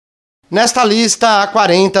Nesta lista há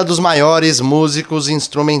 40 dos maiores músicos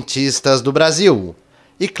instrumentistas do Brasil.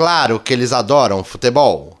 E claro que eles adoram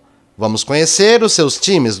futebol. Vamos conhecer os seus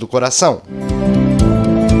times do coração.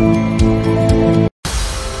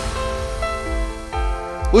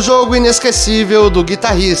 O jogo inesquecível do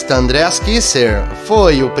guitarrista Andreas Kisser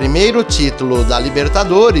foi o primeiro título da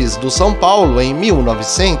Libertadores do São Paulo em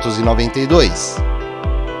 1992.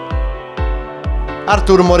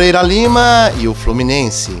 Arthur Moreira Lima e o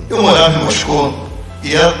Fluminense. Eu morava em Moscou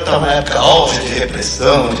e estava na época auge de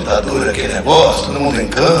repressão, ditadura, aquele negócio, todo mundo em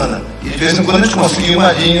cana. E de vez em quando a gente conseguia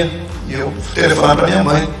uma linha e eu telefonava para minha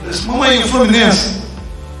mãe. Eu disse: mamãe, o Fluminense.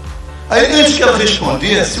 Aí antes que ela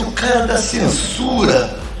respondesse, o cara da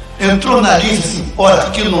censura entrou na linha e disse assim: olha,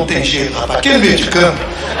 aquilo não tem jeito, rapaz, aquele meio de campo,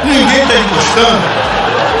 ninguém está encostando.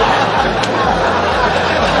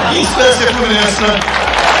 Isso deve ser Fluminense, né?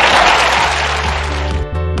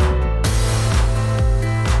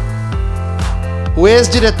 O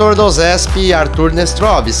ex-diretor do OSESP, Arthur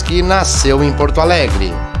Nestrovski, nasceu em Porto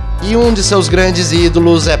Alegre. E um de seus grandes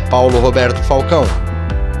ídolos é Paulo Roberto Falcão.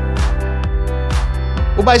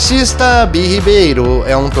 O baixista Bi Ribeiro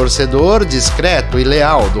é um torcedor discreto e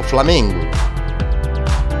leal do Flamengo.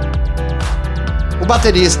 O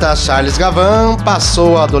baterista Charles Gavan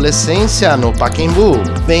passou a adolescência no Pacaembu,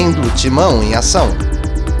 vendo o Timão em ação.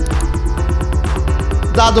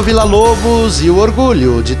 Dado Villa-Lobos e o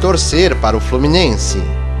orgulho de torcer para o Fluminense.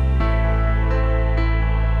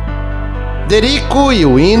 Derico e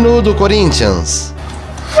o hino do Corinthians.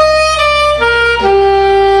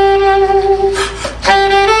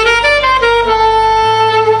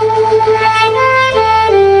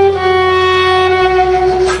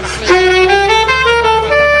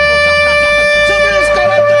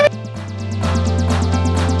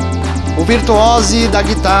 O virtuose da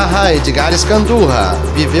guitarra Edgar Escandurra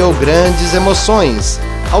viveu grandes emoções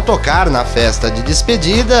ao tocar na festa de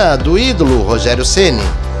despedida do ídolo Rogério Ceni.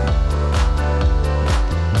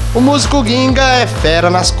 O músico Ginga é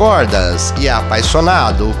fera nas cordas e é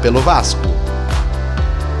apaixonado pelo Vasco.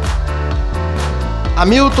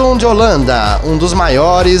 Hamilton de Holanda, um dos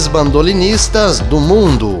maiores bandolinistas do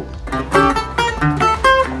mundo.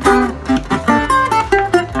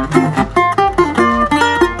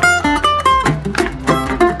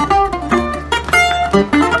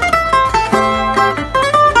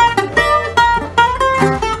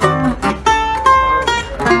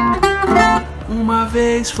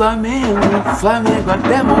 Flamengo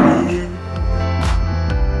até morrer.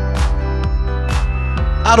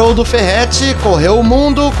 Haroldo Ferretti correu o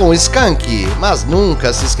mundo com o Skank, mas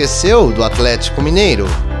nunca se esqueceu do Atlético Mineiro.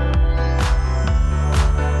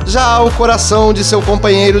 Já o coração de seu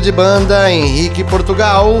companheiro de banda, Henrique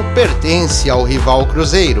Portugal, pertence ao rival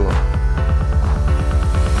Cruzeiro.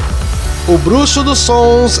 O bruxo dos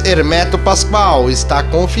sons, Hermeto Pascoal, está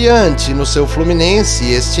confiante no seu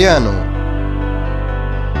Fluminense este ano.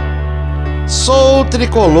 Sou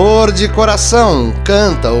tricolor de coração,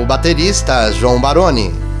 canta o baterista João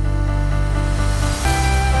Baroni.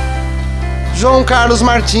 João Carlos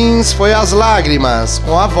Martins foi às lágrimas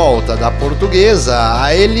com a volta da Portuguesa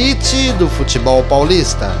à elite do futebol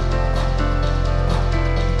paulista.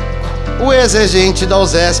 O ex-regente da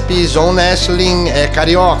OSESP, João Neschlin, é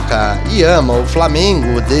carioca e ama o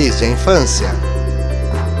Flamengo desde a infância.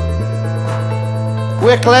 O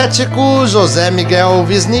eclético José Miguel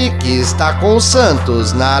Wisnik está com o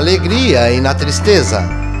Santos na alegria e na tristeza.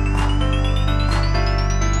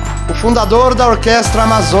 O fundador da Orquestra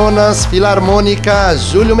Amazonas Filarmônica,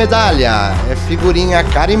 Júlio Medalha, é figurinha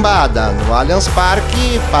carimbada no Allianz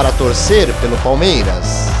Parque para torcer pelo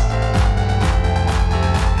Palmeiras.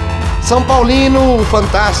 São Paulino, o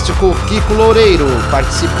fantástico Kiko Loureiro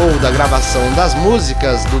participou da gravação das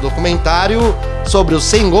músicas do documentário sobre os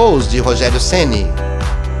 100 gols de Rogério Ceni.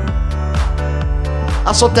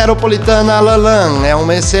 A soteropolitana Lalan é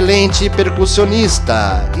uma excelente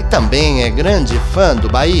percussionista e também é grande fã do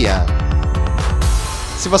Bahia.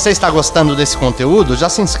 Se você está gostando desse conteúdo, já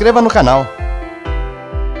se inscreva no canal.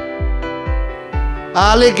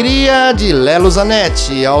 A alegria de Lelo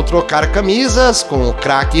Zanetti ao trocar camisas com o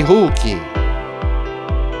craque Hulk.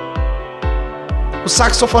 O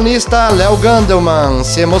saxofonista Léo Gandelman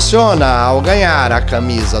se emociona ao ganhar a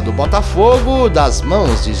camisa do Botafogo das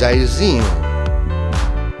mãos de Jairzinho.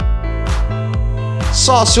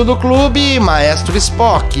 Sócio do clube, Maestro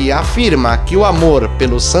Spock afirma que o amor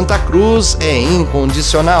pelo Santa Cruz é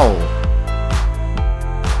incondicional.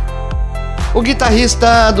 O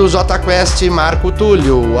guitarrista do J Quest, Marco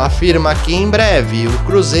Túlio, afirma que em breve o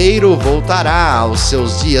Cruzeiro voltará aos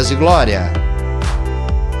seus dias de glória.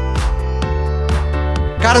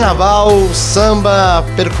 Carnaval, samba,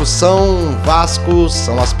 percussão, Vasco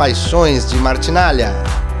são as paixões de Martinalha.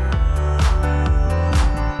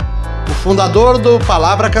 O fundador do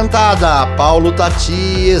Palavra Cantada, Paulo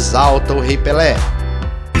Tati, exalta o Rei Pelé.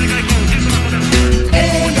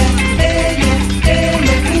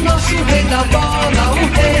 Ele, o nosso rei da bola, o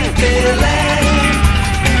Rei Pelé.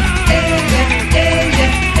 Ele,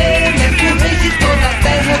 o rei de toda a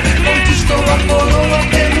terra que conquistou a coroa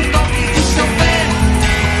pelo toque do seu pé.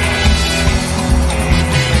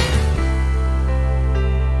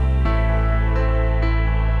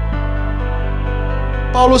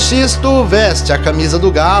 Paulo Xisto veste a camisa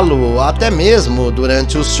do Galo, até mesmo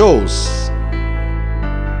durante os shows.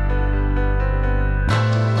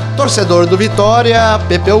 Torcedor do Vitória,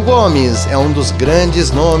 Pepeu Gomes é um dos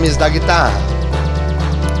grandes nomes da guitarra.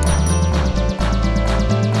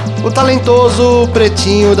 O talentoso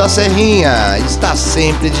Pretinho da Serrinha está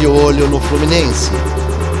sempre de olho no Fluminense.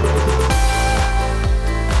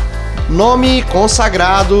 Nome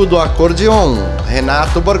consagrado do acordeon,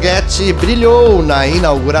 Renato Borghetti brilhou na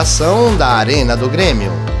inauguração da Arena do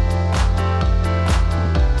Grêmio.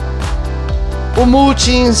 O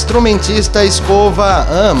multi-instrumentista Escova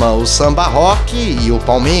ama o samba rock e o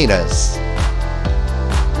Palmeiras.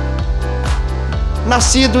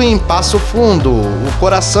 Nascido em Passo Fundo, o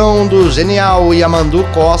coração do genial Yamandu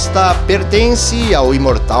Costa pertence ao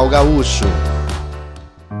imortal gaúcho.